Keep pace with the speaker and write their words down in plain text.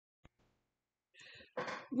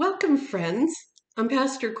Welcome, friends. I'm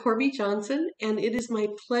Pastor Corby Johnson, and it is my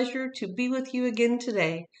pleasure to be with you again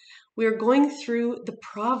today. We are going through the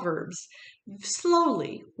Proverbs.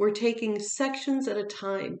 Slowly, we're taking sections at a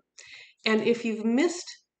time. And if you've missed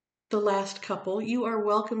the last couple, you are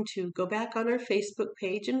welcome to go back on our Facebook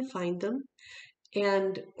page and find them,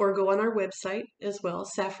 or go on our website as well,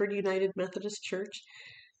 Safford United Methodist Church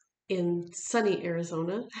in sunny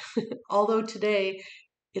Arizona. Although today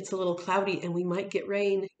it's a little cloudy and we might get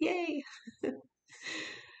rain. Yay!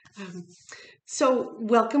 So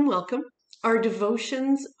welcome. Our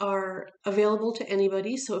devotions are available to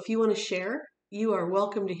anybody. So if you want to share, you are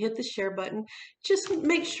welcome to hit the share button. Just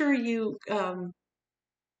make sure you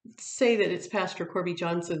say that it's Pastor Corby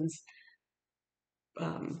Johnson's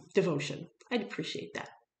devotion. I'd appreciate that.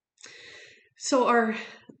 So our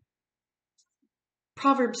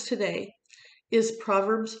Proverbs today is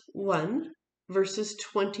Proverbs 1, verses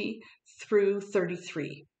 20 through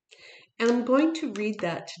 33. And I'm going to read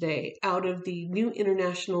that today out of the New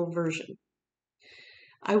International Version.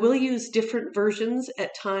 I will use different versions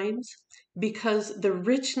at times because the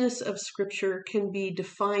richness of Scripture can be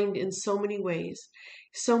defined in so many ways.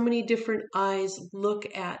 So many different eyes look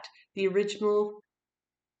at the original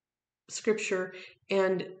Scripture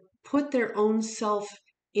and put their own self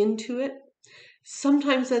into it.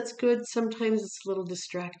 Sometimes that's good, sometimes it's a little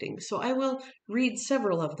distracting. So I will read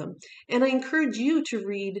several of them. And I encourage you to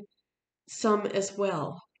read some as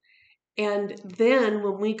well. And then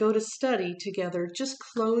when we go to study together, just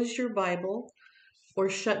close your Bible or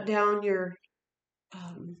shut down your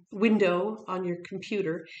window on your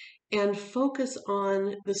computer and focus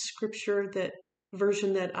on the scripture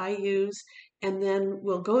version that I use. And then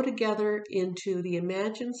we'll go together into the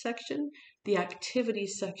imagine section, the activity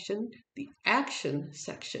section, the action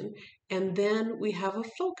section, and then we have a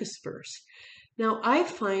focus verse. Now, I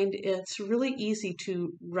find it's really easy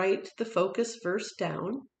to write the focus verse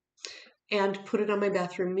down and put it on my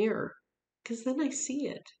bathroom mirror, because then I see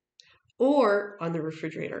it. Or on the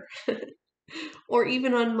refrigerator, or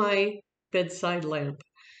even on my bedside lamp,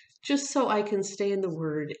 just so I can stay in the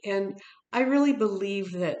Word. And I really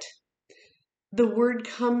believe that the Word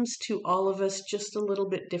comes to all of us just a little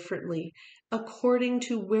bit differently, according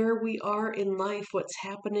to where we are in life, what's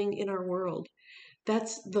happening in our world.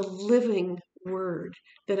 That's the living Word,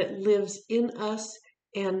 that it lives in us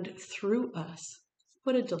and through us.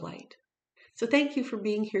 What a delight. So thank you for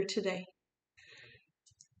being here today.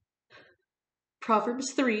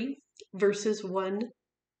 Proverbs 3, verses 1,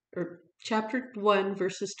 or chapter 1,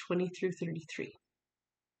 verses 20 through 33.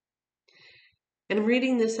 And I'm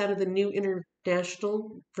reading this out of the New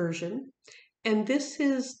International Version, and this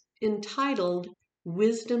is entitled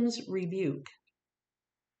Wisdom's Rebuke.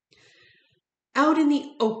 Out in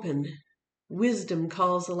the open, wisdom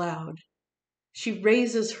calls aloud. She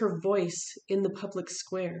raises her voice in the public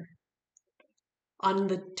square. On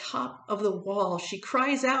the top of the wall, she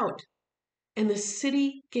cries out. In the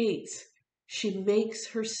city gates, she makes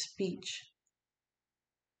her speech.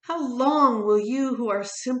 How long will you who are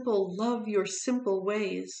simple love your simple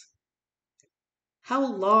ways? How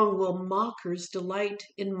long will mockers delight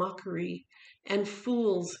in mockery and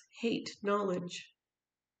fools hate knowledge?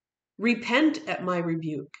 Repent at my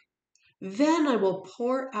rebuke. Then I will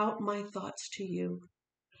pour out my thoughts to you.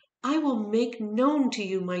 I will make known to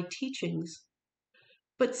you my teachings.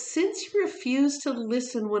 But since you refuse to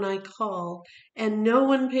listen when I call, and no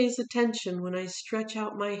one pays attention when I stretch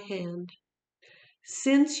out my hand,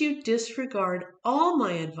 since you disregard all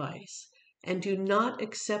my advice and do not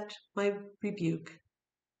accept my rebuke,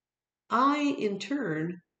 I, in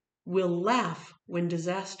turn, will laugh when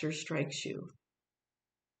disaster strikes you.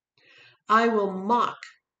 I will mock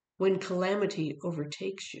when calamity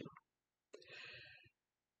overtakes you.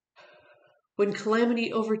 When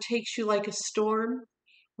calamity overtakes you like a storm,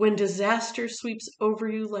 when disaster sweeps over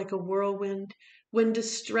you like a whirlwind, when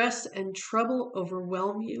distress and trouble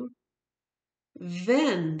overwhelm you,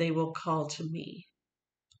 then they will call to me,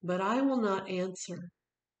 but I will not answer.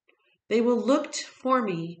 They will look for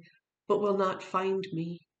me, but will not find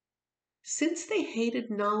me, since they hated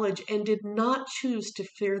knowledge and did not choose to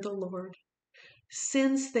fear the Lord,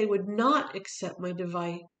 since they would not accept my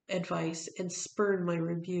advice and spurn my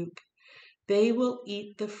rebuke. They will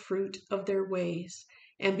eat the fruit of their ways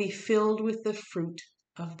and be filled with the fruit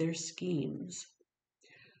of their schemes.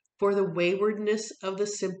 For the waywardness of the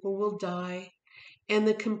simple will die, and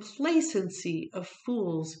the complacency of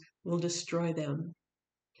fools will destroy them.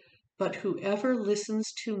 But whoever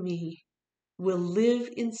listens to me will live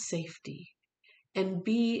in safety and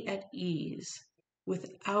be at ease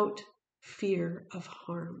without fear of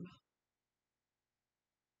harm.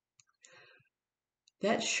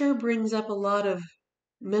 That sure brings up a lot of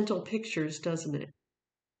mental pictures, doesn't it?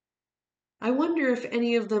 I wonder if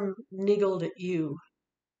any of them niggled at you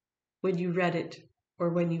when you read it or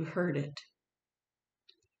when you heard it.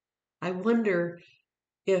 I wonder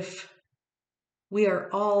if we are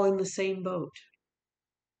all in the same boat.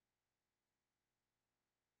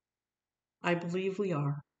 I believe we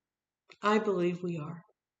are. I believe we are.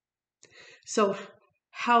 So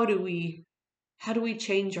how do we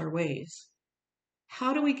change our ways?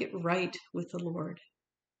 How do we get right with the Lord?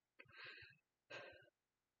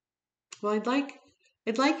 Well, I'd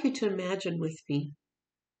like you to imagine with me.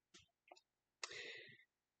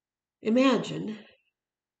 Imagine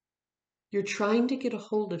you're trying to get a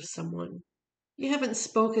hold of someone. You haven't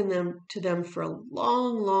spoken to them for a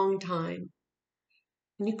long, long time.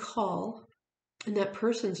 And you call, and that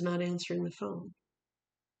person's not answering the phone.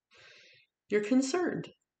 You're concerned.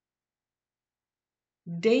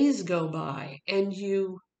 Days go by, and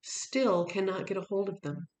you still cannot get a hold of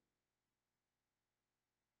them.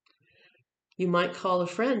 You might call a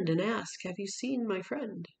friend and ask, "Have you seen my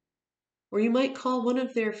friend?" Or you might call one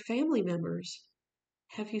of their family members.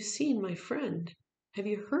 "Have you seen my friend? Have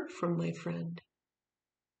you heard from my friend?"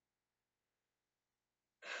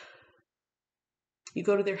 You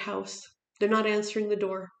go to their house. They're not answering the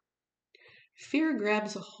door. Fear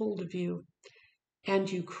grabs a hold of you, and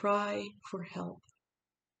you cry for help.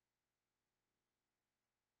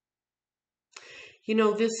 You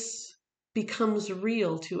know, this becomes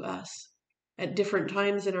real to us at different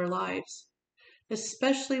times in our lives,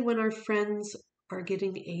 especially when our friends are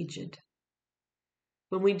getting aged.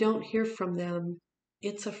 When we don't hear from them,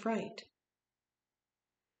 it's a fright.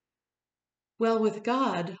 Well, with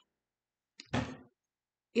God,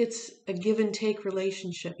 it's a give and take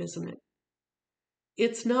relationship, isn't it?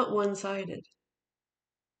 It's not one-sided.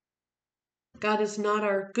 God is not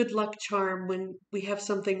our good luck charm when we have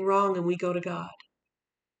something wrong and we go to God.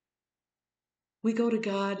 We go to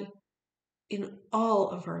God in all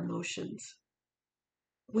of our emotions.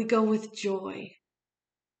 We go with joy.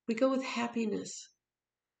 We go with happiness.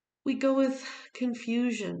 We go with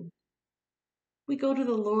confusion. We go to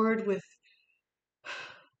the Lord with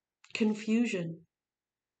confusion.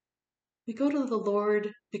 We go to the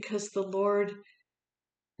Lord because the Lord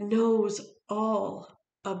knows all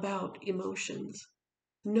about emotions,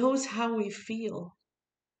 knows how we feel,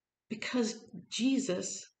 because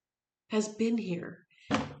Jesus has been here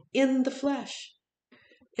in the flesh.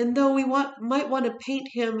 And though we might want to paint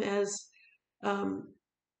him as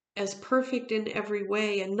perfect in every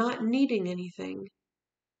way and not needing anything,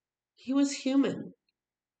 he was human.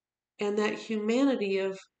 And that humanity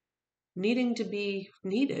of needing to be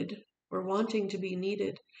needed or wanting to be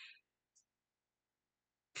needed,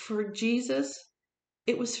 for Jesus,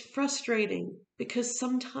 it was frustrating because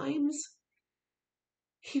sometimes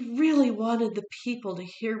he really wanted the people to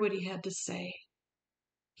hear what he had to say.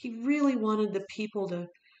 He really wanted the people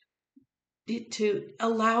to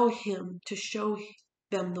allow him to show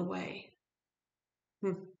them the way.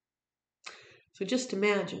 So just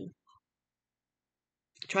imagine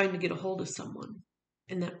trying to get a hold of someone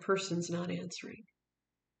and that person's not answering.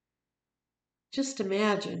 Just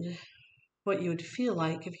imagine what you would feel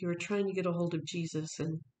like if you were trying to get a hold of Jesus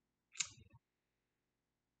and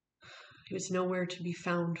he was nowhere to be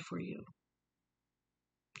found for you.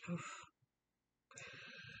 Oof.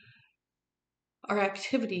 Our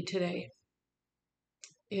activity today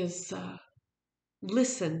is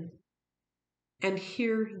listen and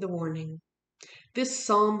hear the warning. This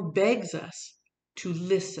psalm begs us to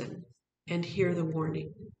listen and hear the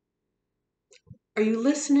warning. Are you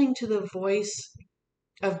listening to the voice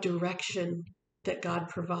of direction that God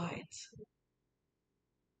provides?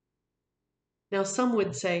 Now, some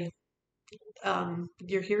would say,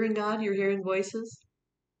 you're hearing God, you're hearing voices?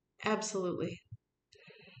 Absolutely.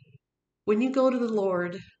 When you go to the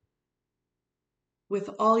Lord with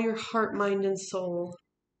all your heart, mind, and soul,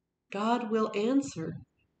 God will answer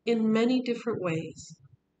in many different ways.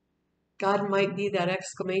 God might be that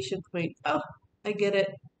exclamation point. "Oh, I get it.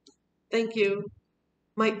 Thank you."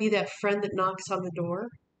 Might be that friend that knocks on the door.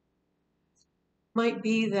 Might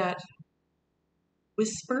be that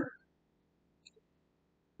whisper.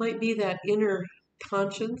 Might be that inner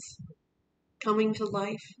conscience coming to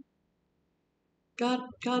life.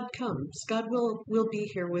 God comes. God will be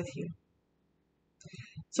here with you.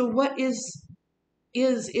 So what is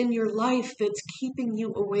in your life that's keeping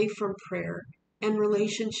you away from prayer and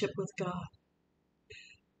relationship with God?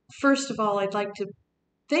 First of all, I'd like to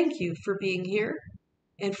thank you for being here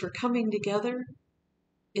and for coming together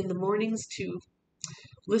in the mornings to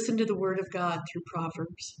listen to the Word of God through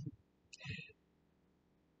Proverbs.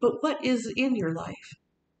 But what is in your life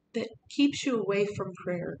that keeps you away from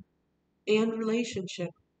prayer and relationship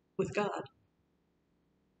with God?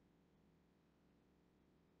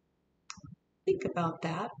 Think about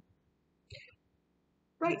that.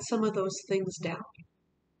 Write some of those things down.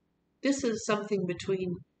 This is something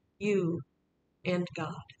between you and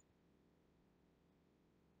God.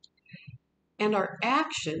 And our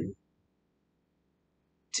action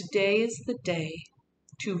today is the day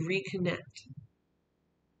to reconnect.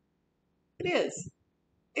 It is.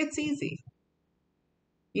 It's easy.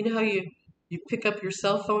 You know how you pick up your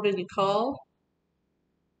cell phone and you call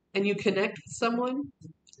and you connect with someone?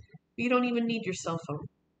 You don't even need your cell phone.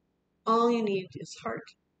 All you need is heart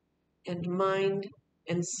and mind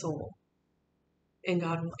and soul. And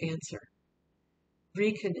God will answer.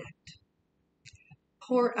 Reconnect.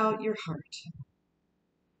 Pour out your heart.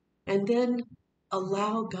 And then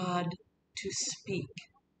allow God to speak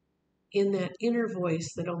in that inner voice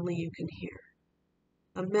that only you can hear.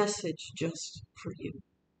 A message just for you.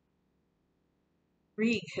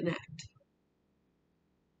 Reconnect.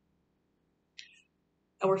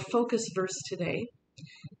 Our focus verse today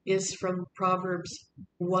is from Proverbs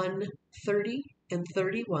 1:30 and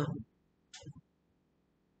 31.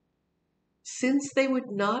 Since they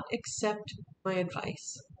would not accept my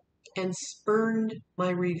advice and spurned my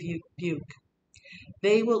rebuke,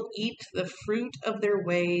 they will eat the fruit of their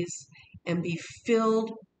ways and be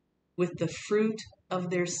filled with the fruit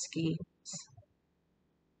of their schemes.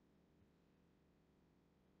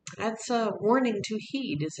 That's a warning to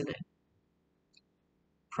heed, isn't it?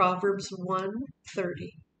 Proverbs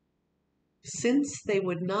 1:30. Since they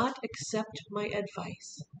would not accept my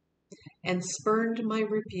advice and spurned my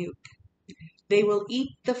rebuke, they will eat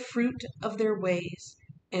the fruit of their ways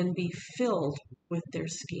and be filled with their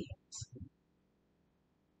schemes.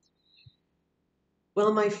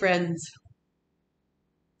 Well, my friends,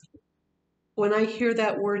 when I hear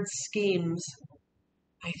that word schemes,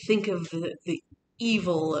 I think of the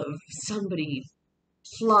evil of somebody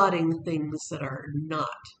plotting things that are not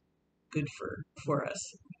good for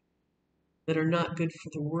us, that are not good for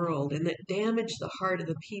the world, and that damage the heart of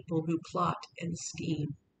the people who plot and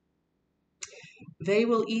scheme. They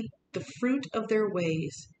will eat the fruit of their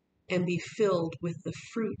ways and be filled with the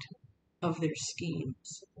fruit of their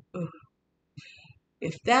schemes. Ugh.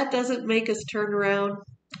 If that doesn't make us turn around,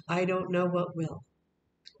 I don't know what will.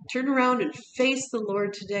 Turn around and face the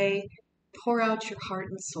Lord today. Pour out your heart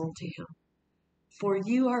and soul to Him. For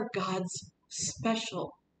you are God's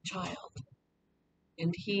special child,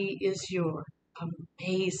 and He is your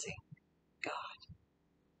amazing God.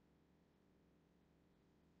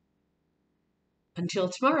 Until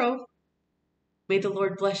tomorrow, may the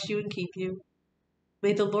Lord bless you and keep you.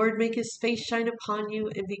 May the Lord make His face shine upon you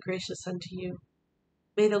and be gracious unto you.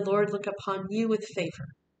 May the Lord look upon you with favor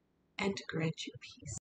and grant you peace.